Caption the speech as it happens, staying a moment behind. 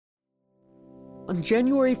On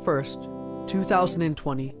January 1st,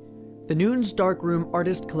 2020, the Newton's Darkroom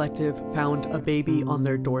Artist Collective found a baby on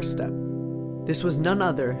their doorstep. This was none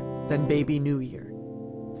other than Baby New Year.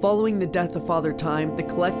 Following the death of Father Time, the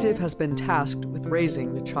collective has been tasked with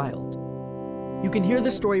raising the child. You can hear the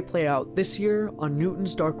story play out this year on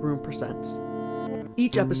Newton's Darkroom Presents.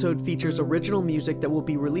 Each episode features original music that will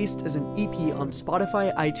be released as an EP on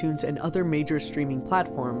Spotify, iTunes, and other major streaming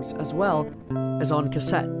platforms, as well as on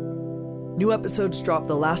cassette. New episodes drop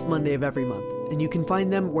the last Monday of every month, and you can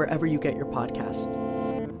find them wherever you get your podcast.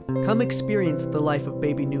 Come experience the life of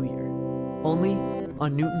Baby New Year, only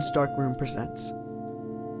on Newton's Darkroom Presents.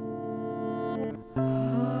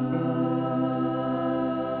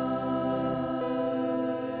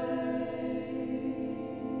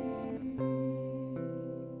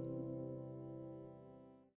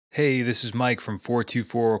 Hey, this is Mike from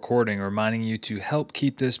 424 Recording, reminding you to help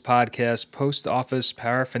keep this podcast post office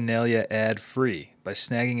paraphernalia ad-free by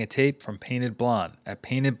snagging a tape from Painted Blonde at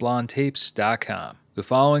paintedblondetapes.com. The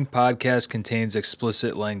following podcast contains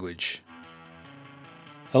explicit language.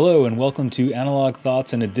 Hello and welcome to Analog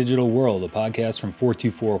Thoughts in a Digital World, a podcast from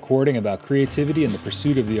 424 Recording about creativity and the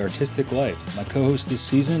pursuit of the artistic life. My co-host this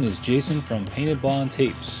season is Jason from Painted Blonde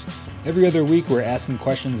Tapes. Every other week, we're asking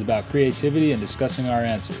questions about creativity and discussing our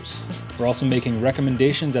answers. We're also making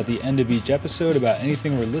recommendations at the end of each episode about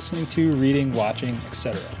anything we're listening to, reading, watching,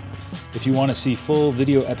 etc. If you want to see full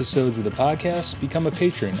video episodes of the podcast, become a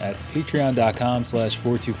patron at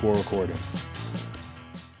patreon.com/424recording.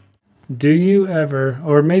 Do you ever,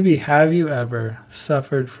 or maybe have you ever,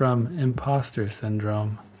 suffered from imposter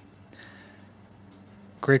syndrome?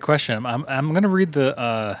 Great question. I'm going to read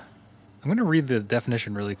the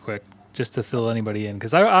definition really quick just to fill anybody in,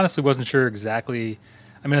 because I honestly wasn't sure exactly.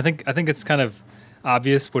 I mean, I think it's kind of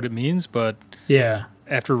obvious what it means, but yeah,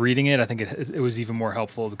 after reading it, I think it was even more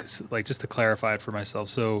helpful because, like, just to clarify it for myself.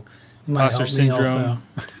 So, might imposter help me syndrome.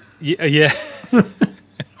 also. Yeah.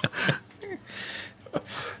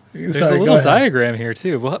 There's Sorry, a go little ahead. diagram here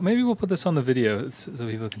too. Well, maybe we'll put this on the video so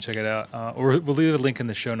people can check it out, or we'll leave a link in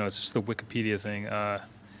the show notes. Just the Wikipedia thing.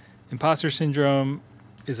 Imposter syndrome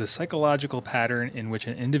is a psychological pattern in which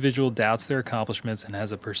an individual doubts their accomplishments and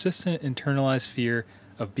has a persistent internalized fear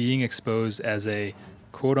of being exposed as a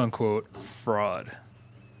quote-unquote fraud.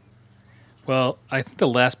 Well, I think the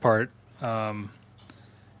last part, I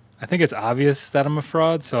think it's obvious that I'm a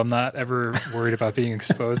fraud, so I'm not ever worried about being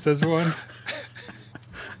exposed as one.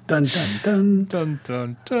 Dun dun dun. Dun,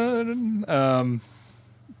 dun, dun.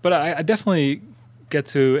 But I definitely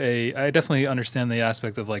I definitely understand the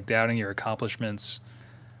aspect of, like, doubting your accomplishments.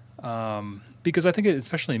 Because I think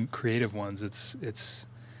especially creative ones, it's,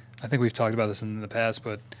 I think we've talked about this in the past,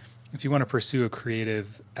 but if you want to pursue a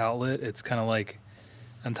creative outlet, it's kind of like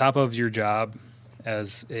on top of your job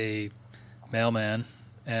as a mailman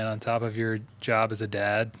and on top of your job as a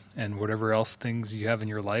dad and whatever else things you have in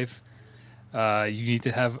your life, you need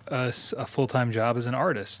to have a full-time job as an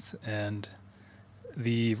artist. And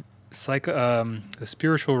the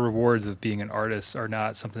spiritual rewards of being an artist are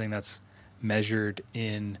not something that's measured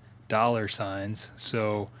in dollar signs.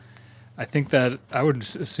 So I think that I would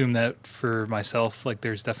assume that for myself, like,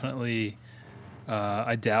 there's definitely,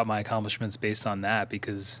 I doubt my accomplishments based on that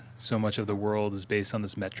because so much of the world is based on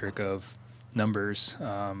this metric of numbers.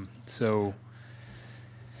 So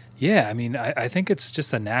yeah, I mean, I think it's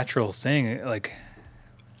just a natural thing. Like,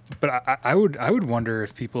 but I would wonder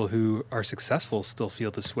if people who are successful still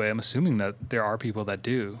feel this way. I'm assuming that there are people that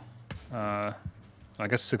do. I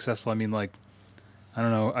guess successful, I mean, like, I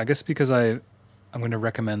don't know. I guess because I'm going to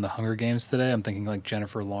recommend The Hunger Games today. I'm thinking like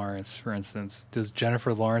Jennifer Lawrence, for instance. Does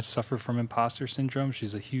Jennifer Lawrence suffer from imposter syndrome?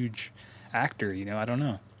 She's a huge actor, I don't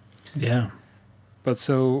know. Yeah. But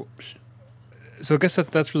so I guess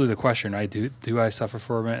that's really the question, right? Do I suffer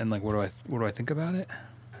from it, and, like, what do I think about it?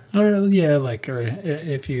 Or yeah, like, or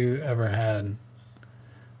if you ever had,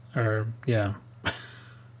 or yeah.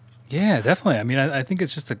 Yeah, definitely. I mean, I think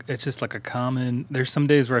it's just like a common. There's some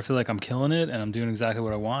days where I feel like I'm killing it and I'm doing exactly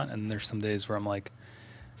what I want, and there's some days where I'm like,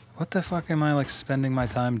 what the fuck am I, like, spending my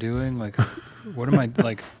time doing? Like, what am I,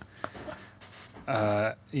 like,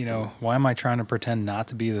 why am I trying to pretend not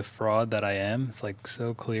to be the fraud that I am? It's, like,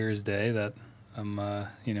 so clear as day that I'm,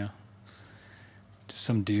 just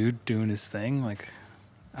some dude doing his thing. Like,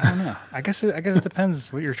 I don't know. I guess it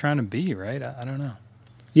depends what you're trying to be, right? I don't know.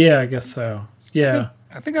 Yeah, I guess so. Yeah.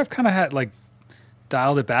 I think I've kind of had, like,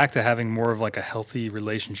 dialed it back to having more of, like, a healthy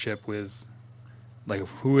relationship with, like,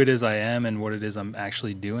 who it is I am and what it is I'm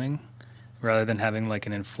actually doing, rather than having, like,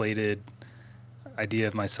 an inflated idea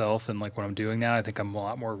of myself and, like, what I'm doing now. I think I'm a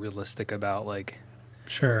lot more realistic about, like,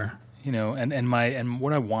 Sure. you know, and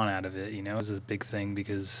what I want out of it, you know, is a big thing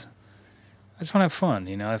because I just want to have fun.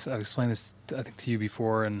 You know, I've explained this I think to you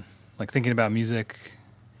before, and like thinking about music.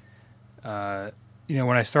 You know,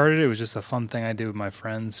 when I started, it was just a fun thing I did with my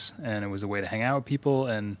friends, and it was a way to hang out with people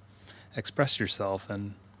and express yourself,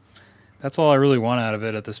 and that's all I really want out of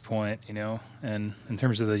it at this point. You know, and in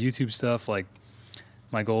terms of the YouTube stuff, like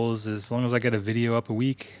my goal is as long as I get a video up a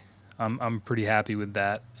week, I'm pretty happy with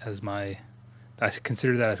that as my. I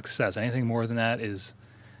consider that a success. Anything more than that is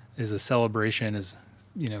a celebration. Is,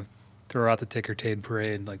 you know, throw out the ticker tape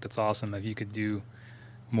parade. Like, that's awesome if you could do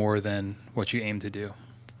more than what you aim to do.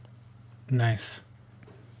 Nice.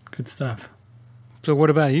 Good stuff. So what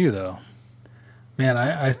about you though? Man,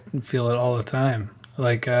 I feel it all the time.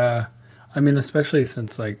 Like, I mean, especially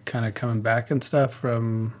since like kind of coming back and stuff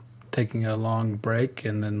from taking a long break,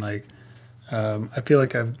 and then like, I feel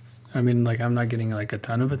like I'm not getting like a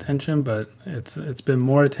ton of attention, but it's been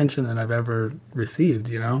more attention than I've ever received,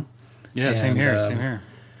 you know? Yeah, same here.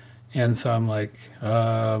 And so I'm like,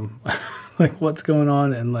 like what's going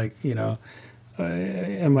on? And like, you know,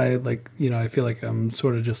 am I like, you know, I feel like I'm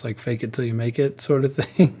sort of just like fake it till you make it sort of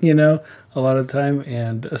thing, you know, a lot of the time.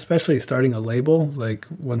 And especially starting a label, like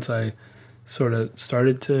once I sort of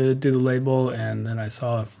started to do the label, and then I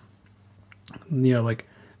saw, you know, like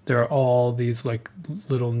there are all these like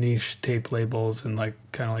little niche tape labels, and like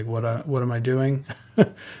kind of like what am I doing?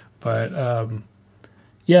 But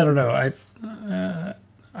yeah, I don't know.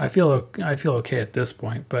 I feel okay at this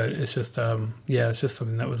point, but it's just yeah, it's just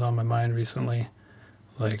something that was on my mind recently.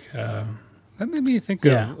 Like that made me think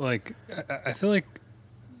yeah. of like I feel like,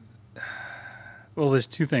 well, there's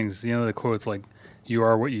two things. You know, the quote's like, "You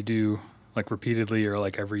are what you do," like repeatedly or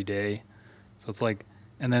like every day. So it's like,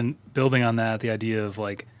 and then building on that, the idea of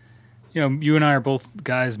like, you know, you and I are both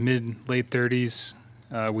guys late 30s.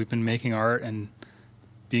 We've been making art and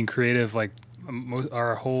being creative like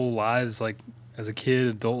our whole lives, like as a kid,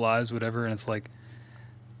 adult lives, whatever. And it's like,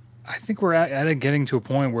 I think we're at it getting to a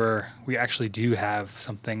point where we actually do have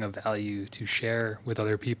something of value to share with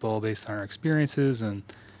other people based on our experiences and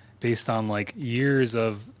based on like years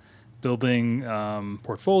of building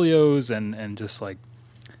portfolios and just like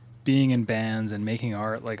being in bands and making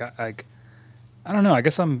art. Like I don't know. I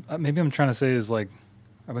guess maybe I'm trying to say is like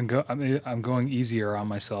I'm going easier on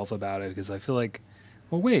myself about it because I feel like,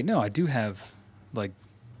 well, wait, no, I do have like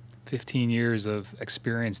 15 years of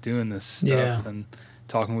experience doing this stuff and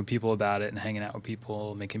talking with people about it and hanging out with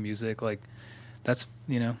people, making music. Like that's,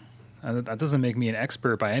 you know, that doesn't make me an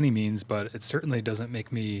expert by any means, but it certainly doesn't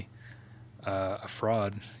make me a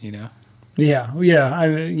fraud, you know? Yeah,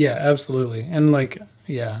 absolutely. And like,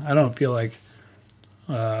 yeah, I don't feel like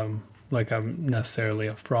I'm necessarily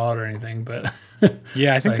a fraud or anything, but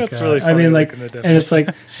yeah, I think like, that's really funny. I mean, like, and it's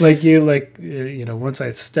like you, like, you know, once I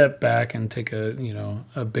step back and take a, you know,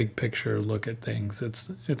 a big picture look at things,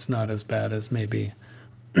 it's not as bad as maybe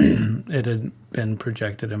it had been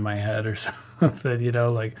projected in my head or something, you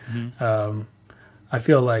know, like, I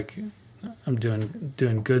feel like I'm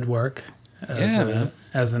doing good work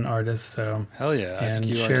as an artist. So hell yeah.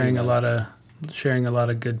 And sharing a lot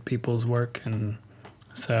of good people's work. And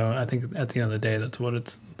so I think at the end of the day, that's what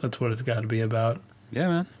it's got to be about. Yeah,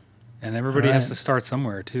 man. And everybody has to start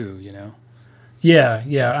somewhere too, you know?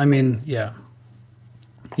 Yeah. I mean, yeah.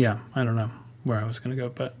 I don't know where I was going to go,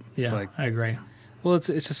 but yeah, like, I agree. Well, it's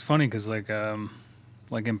just funny because like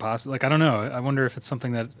impossible. Like, I don't know. I wonder if it's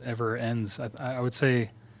something that ever ends. I would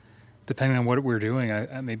say, depending on what we're doing,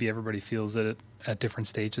 maybe everybody feels it at different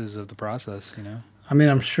stages of the process, you know? I mean,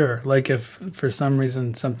 I'm sure. Like, if for some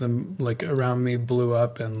reason something like around me blew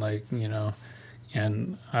up and like, you know,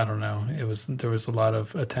 and I don't know, there was a lot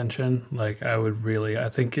of attention. Like, I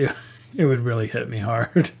think it would really hit me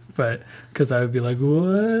hard, but because I would be like,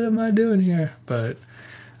 what am I doing here? But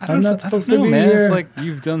I'm not supposed to be man. here. It's like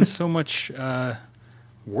you've done so much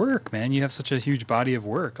work, man. You have such a huge body of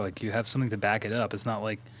work. Like, you have something to back it up. It's not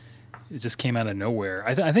like it just came out of nowhere.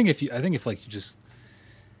 I think if like you just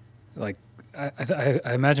like.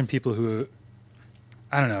 I imagine people who,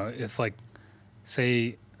 I don't know, if like,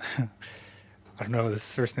 say, I don't know, this is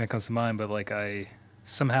the first thing that comes to mind, but like I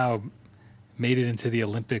somehow made it into the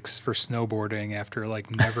Olympics for snowboarding after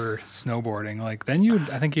like never snowboarding, like then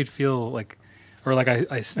I think you'd feel like, or like I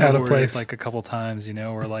snowboarded like a couple times, you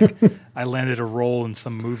know, or like I landed a role in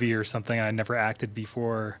some movie or something and I never acted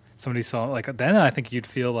before. Somebody saw, like, then I think you'd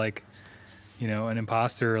feel like, you know, an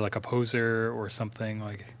imposter, like a poser or something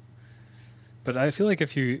like. But I feel like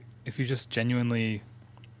if you just genuinely,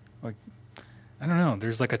 like, I don't know,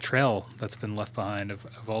 there's like a trail that's been left behind of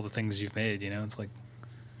all the things you've made, you know? It's like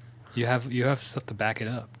you have stuff to back it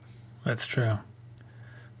up. That's true.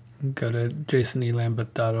 Go to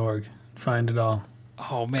jasonelambeth.org. Find it all.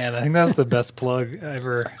 Oh man, I think that was the best plug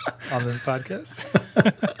ever on this podcast.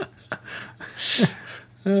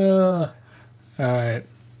 All right.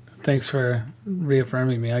 Thanks for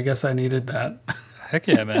reaffirming me. I guess I needed that. Heck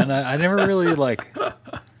yeah, man. I never really like.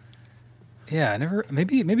 Yeah, I never.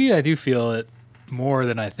 Maybe I do feel it more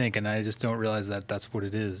than I think, and I just don't realize that that's what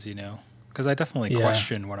it is. You know, because I definitely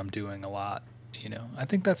question what I'm doing a lot. You know, I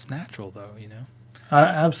think that's natural though. You know.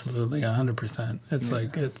 Absolutely, 100%. It's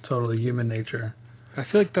like it's totally human nature. I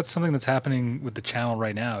feel like that's something that's happening with the channel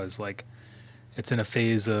right now. Is like, it's in a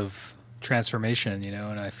phase of transformation. You know,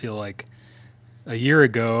 and I feel like a year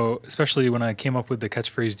ago, especially when I came up with the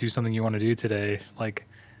catchphrase "Do something you want to do today," like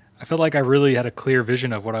I felt like I really had a clear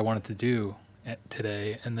vision of what I wanted to do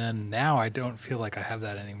today, and then now I don't feel like I have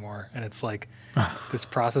that anymore, and it's like this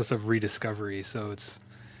process of rediscovery. So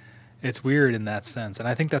it's weird in that sense, and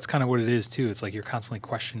I think that's kind of what it is too. It's like you're constantly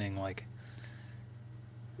questioning, like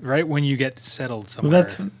right when you get settled somewhere,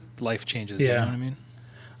 life changes. Yeah. You know what I mean?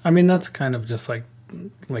 I mean, that's kind of just like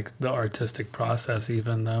the artistic process,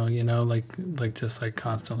 even though, you know, like just like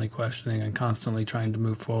constantly questioning and constantly trying to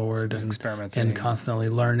move forward and experimenting and constantly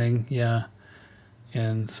learning. Yeah.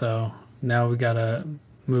 And so now we got to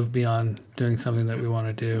move beyond doing something that we want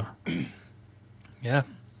to do. Yeah.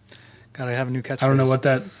 Gotta have a new catchphrase. I don't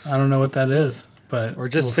know what that is, but or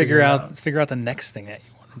just figure out the next thing that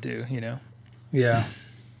you want to do, you know? Yeah.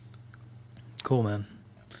 Cool, man.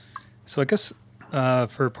 So I guess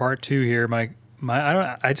for part 2 here,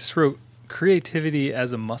 I just wrote creativity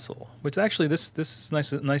as a muscle, which actually this is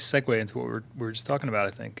nice segue into what we were just talking about,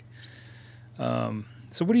 I think.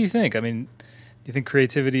 So what do you think? I mean, do you think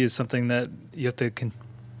creativity is something that you have to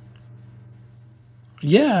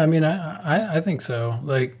Yeah, I mean, I think so.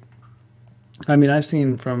 Like, I mean, I've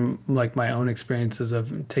seen from like my own experiences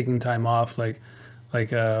of taking time off, like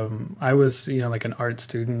I was, you know, like an art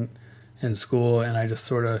student in school, and I just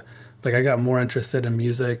sort of like I got more interested in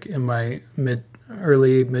music in my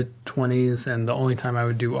early mid 20s, and the only time I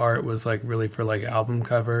would do art was like really for like album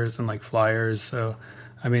covers and like flyers. So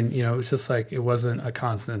I mean, you know, it was just like it wasn't a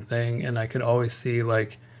constant thing, and I could always see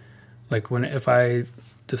like if I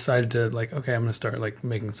decided to like, okay, I'm gonna start like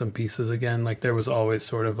making some pieces again, like there was always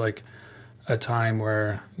sort of like a time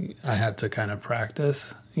where I had to kind of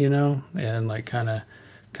practice, you know, and like kind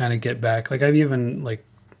of get back. Like I've even like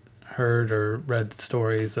heard or read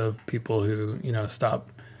stories of people who, you know, stop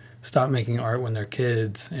making art when they're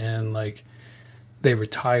kids, and like they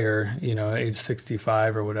retire, you know, age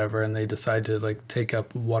 65 or whatever, and they decide to like take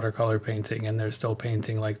up watercolor painting, and they're still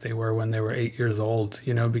painting like they were when they were 8 years old,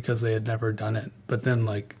 you know, because they had never done it. But then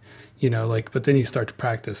like, you know, like, but then you start to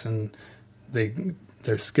practice and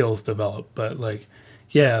their skills develop. But like,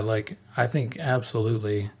 yeah, like I think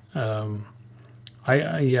absolutely. I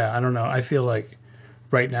don't know. I feel like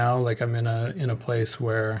right now, like I'm in a place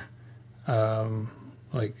where,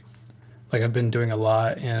 like I've been doing a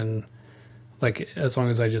lot, and like as long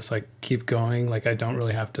as I just like keep going, like I don't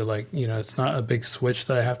really have to like, you know, it's not a big switch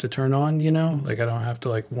that I have to turn on, you know, like I don't have to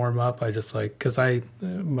like warm up. I just like, cause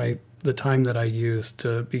the time that I use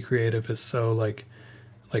to be creative is so like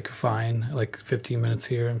fine, like 15 minutes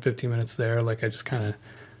here and 15 minutes there. Like I just kind of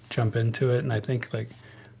jump into it. And I think like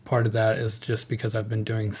part of that is just because I've been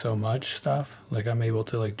doing so much stuff, like I'm able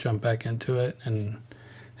to like jump back into it and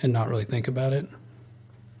not really think about it.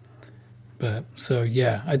 But so,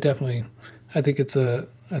 yeah, I think it's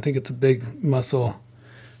a big muscle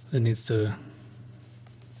that needs to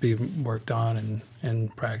be worked on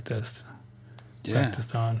and practiced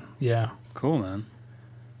on. Yeah. Cool, man.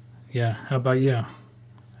 Yeah. How about you?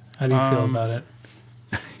 How do you feel about it?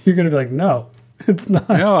 You're gonna be like, no, it's not.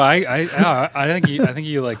 No, I think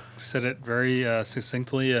you like said it very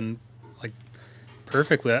succinctly and like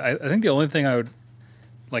perfectly. I think the only thing I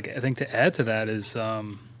think to add to that is,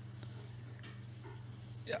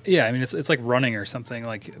 yeah, I mean it's like running or something,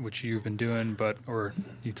 like which you've been doing, or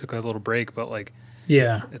you took a little break, but like,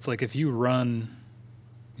 yeah, it's like if you run,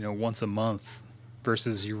 you know, once a month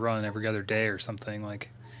versus you run every other day or something, like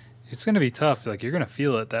it's going to be tough. Like you're going to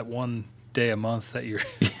feel it that one day a month that you're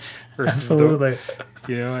versus absolutely.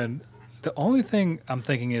 You know, and the only thing I'm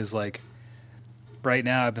thinking is like right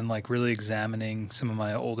now I've been like really examining some of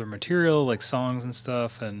my older material, like songs and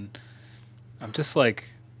stuff, and I'm just like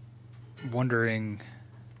wondering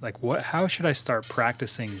like how should I start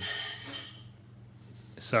practicing?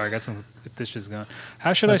 Sorry, I got some dishes going.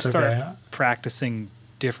 How should I start practicing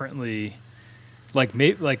differently? Like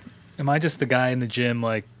am I just the guy in the gym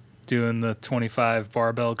like doing the 25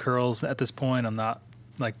 barbell curls at this point? I'm not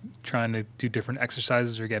like trying to do different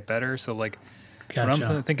exercises or get better. So like What Gotcha.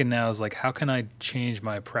 I'm thinking now is like, how can I change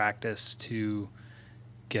my practice to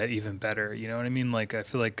get even better? You know what I mean? Like, I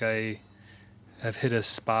feel like I have hit a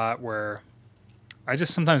spot where I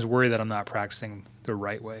just sometimes worry that I'm not practicing the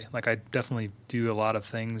right way. Like, I definitely do a lot of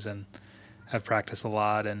things and have practiced a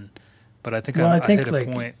lot, but I think Well, I hit a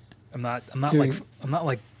like, point. I'm not doing-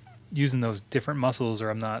 like using those different muscles, or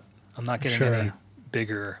I'm not getting Sure. any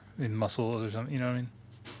bigger in muscles or something. You know what I mean?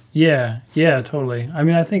 Yeah, totally. I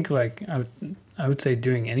mean, I think like I would say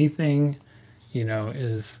doing anything,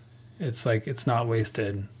 it's not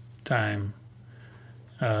wasted time.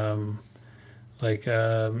 Um,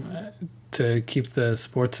 to keep the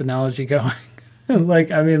sports analogy going, it's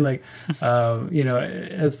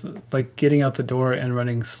like getting out the door and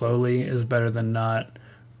running slowly is better than not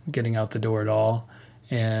getting out the door at all.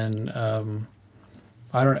 And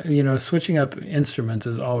I don't, switching up instruments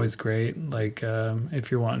is always great. Like if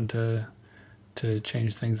you're wanting to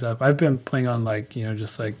change things up. I've been playing on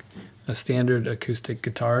just like a standard acoustic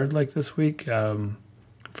guitar like this week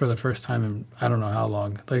for the first time in I don't know how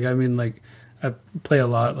long. I play a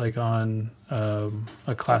lot like on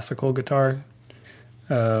a classical guitar,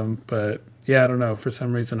 but yeah, I don't know. For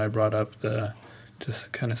some reason, I brought up the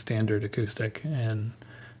just kind of standard acoustic, and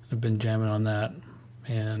I've been jamming on that,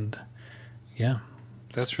 and yeah.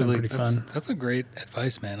 That's been really pretty fun. That's a great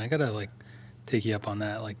advice, man. I gotta like take you up on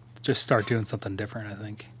that. Like, just start doing something different. I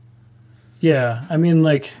think. Yeah, I mean,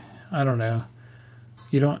 like, I don't know.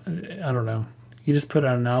 I don't know. You just put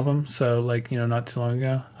out an album, so not too long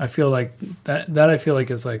ago. I feel like that I feel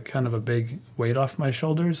like is like kind of a big weight off my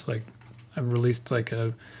shoulders. Like, I've released like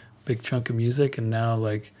a big chunk of music, and now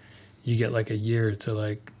like you get like a year to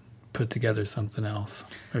like put together something else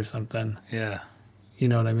or something. Yeah. You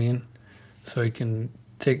know what I mean? So you can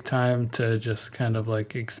take time to just kind of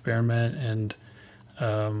like experiment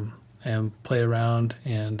and play around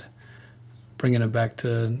and bringing it back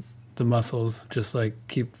to the muscles. Just like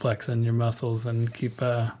keep flexing your muscles and keep.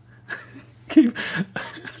 I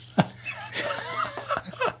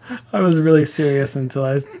was really serious until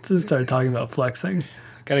I just started talking about flexing.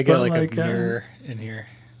 Gotta get But, like a mirror in here.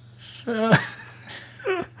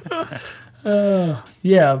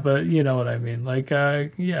 Yeah, but you know what I mean.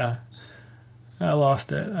 Yeah. I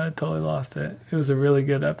lost it. I totally lost it. It was a really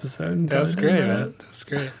good episode. That's great, man. That's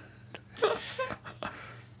great.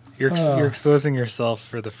 You're exposing yourself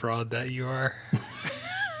for the fraud that you are.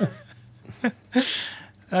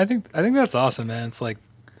 I think that's awesome, man. It's like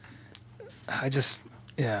I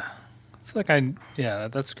feel like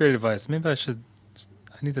that's great advice. Maybe I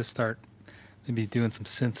need to start maybe doing some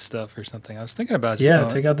synth stuff or something. I was thinking about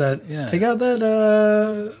take out that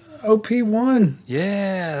OP1.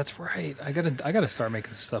 Yeah, that's right. I gotta start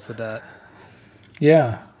making some stuff with that.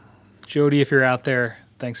 Yeah. Jody, if you're out there,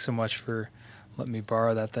 thanks so much for letting me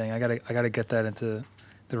borrow that thing. I gotta get that into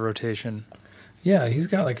the rotation. Yeah, he's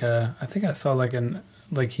got I think I saw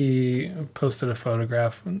he posted a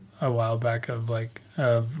photograph a while back of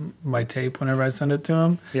my tape whenever I sent it to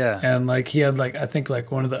him. Yeah. And he had I think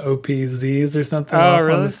one of the OPZs or something Oh, off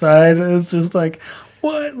really? on the side. It was just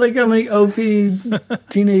what? How many OP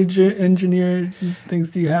teenage engineer things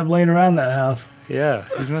do you have laying around that house? Yeah.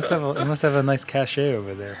 You must have a nice cachet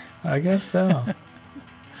over there. I guess so.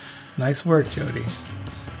 Nice work, Jody.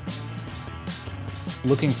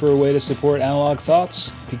 Looking for a way to support Analog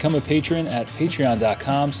Thoughts? Become a patron at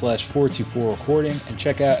patreon.com/424recording and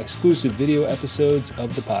check out exclusive video episodes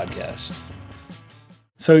of the podcast.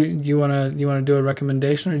 So you wanna do a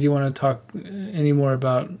recommendation, or do you want to talk any more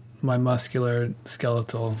about my muscular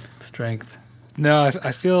skeletal strength? No,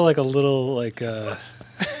 I feel like a little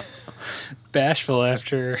bashful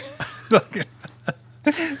after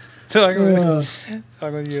talking with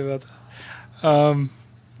you about that.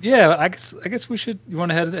 Yeah, I guess we should. You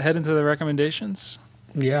want to head into the recommendations?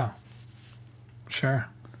 Yeah. Sure.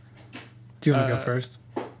 Do you want to go first?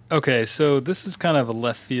 Okay, so this is kind of a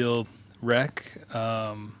left field rec.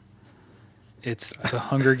 It's The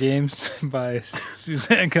Hunger Games by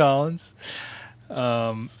Suzanne Collins,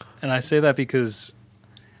 and I say that because,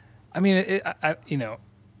 I mean,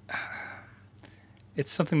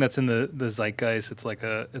 it's something that's in the zeitgeist. It's like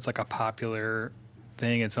a popular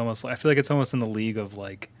thing. It's almost, I feel like it's almost in the league of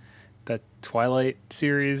that Twilight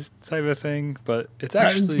series type of thing, but it's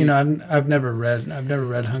actually I've never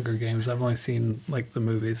read Hunger Games. I've only seen the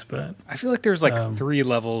movies, but I feel like there's 3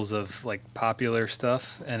 levels of popular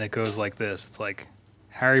stuff, and it goes like this. It's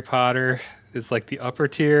Harry Potter is the upper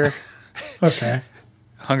tier. Okay.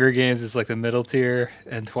 Hunger Games is the middle tier,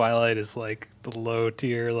 and Twilight is the low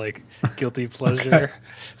tier, guilty pleasure. Okay.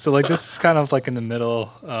 So this is kind of in the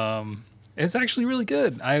middle. It's actually really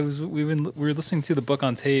good. We were listening to the book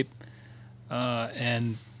on tape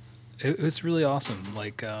and it was really awesome.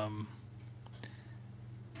 Like,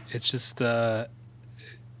 it's just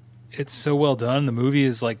it's so well done. The movie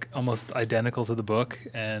is like almost identical to the book,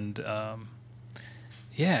 and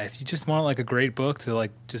yeah, if you just want like a great book to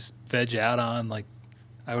like just veg out on, like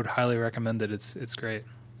I would highly recommend it. It's great.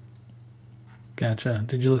 Gotcha.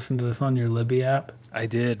 Did you listen to this on your Libby app? I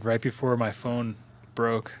did right before my phone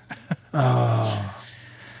broke. Oh,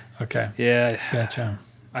 okay. Yeah, Gotcha.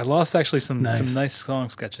 I lost actually some nice song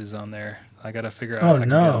sketches on there. I gotta figure out if I can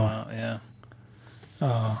get them out. Yeah.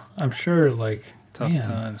 Oh, I'm sure. Like Tough man,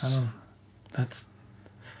 times. That's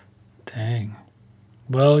dang.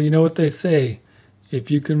 Well, you know what they say. If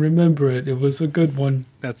you can remember it, it was a good one.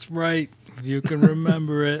 That's right. If you can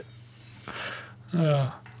remember it.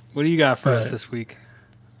 What do you got for us this week?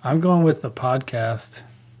 I'm going with the podcast.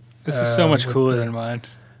 This is so much cooler than mine.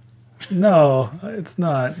 No, it's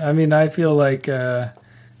not. I mean, I feel like in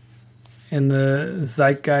the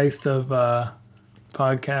zeitgeist of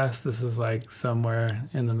podcasts, this is like somewhere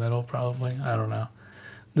in the middle, probably. I don't know.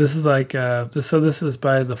 This is like this is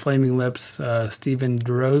by the Flaming Lips, Stephen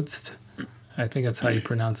Drozd. I think that's how you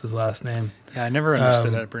pronounce his last name. Yeah, I never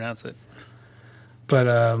understood how to pronounce it.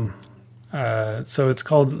 But so it's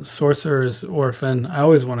called Sorcerer's Orphan. I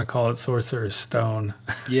always want to call it Sorcerer's Stone.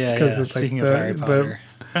 Yeah, It's speaking like of Harry Potter.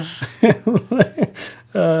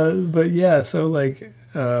 But yeah, so like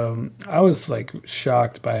I was like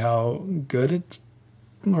shocked by how good it's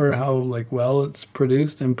or how like well it's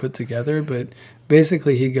produced and put together. But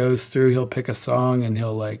basically he goes through, he'll pick a song and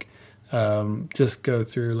he'll like just go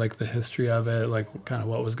through like the history of it, like kind of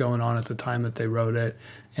what was going on at the time that they wrote it,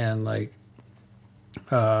 and like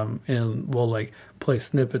and we'll like play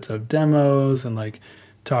snippets of demos and like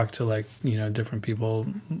talk to like, you know, different people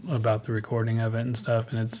about the recording of it and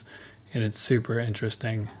stuff, and it's super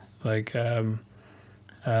interesting. Like they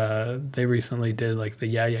recently did like the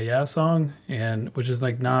Yeah Yeah Yeah song, and which is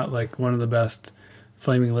like not like one of the best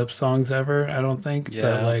Flaming Lips songs ever, I don't think. Yeah,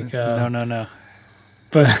 but like no.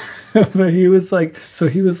 But but he was like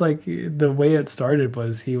the way it started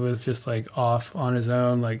was he was just like off on his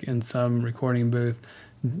own, like in some recording booth,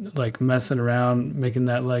 like messing around, making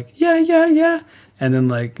that like yeah, and then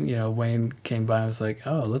like, you know, Wayne came by and was like,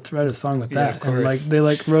 oh, let's write a song with Yeah, that, of course. and like they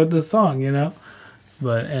like wrote the song, you know,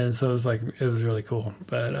 but and so it was really cool.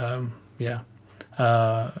 But yeah,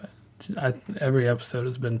 every episode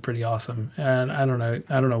has been pretty awesome, and I don't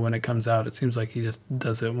know when it comes out. It seems like he just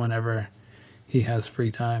does it whenever he has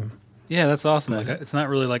free time. Yeah, that's awesome. But- Like, it's not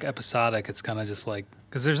really like episodic. It's kind of just like,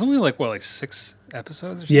 because there's only like, what, like 6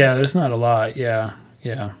 episodes or something? Yeah, there's not a lot. Yeah.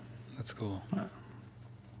 That's cool.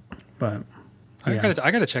 But I yeah,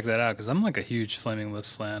 gotta check that out because I'm like a huge Flaming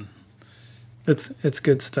Lips fan. it's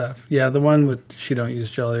good stuff. Yeah, the one with She Don't Use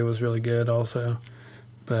Jelly was really good also.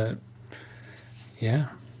 But yeah,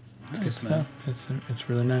 it's good Nice, man. stuff. It's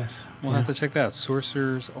really nice. We'll yeah. have to check that out.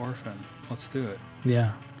 Sorcerer's Orphan. Let's do it.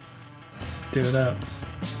 Yeah. Do it up.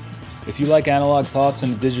 If you like Analog Thoughts in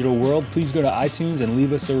the digital world, please go to iTunes and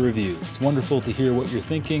leave us a review. It's wonderful to hear what you're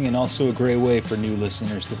thinking and also a great way for new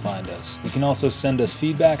listeners to find us. You can also send us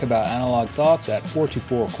feedback about Analog Thoughts at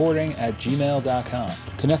 424recording@gmail.com.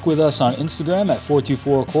 Connect with us on Instagram at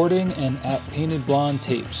 424recording and at Painted Blonde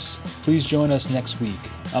Tapes. Please join us next week.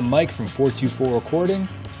 I'm Mike from 424 Recording.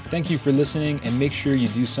 Thank you for listening, and make sure you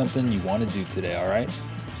do something you want to do today, all right?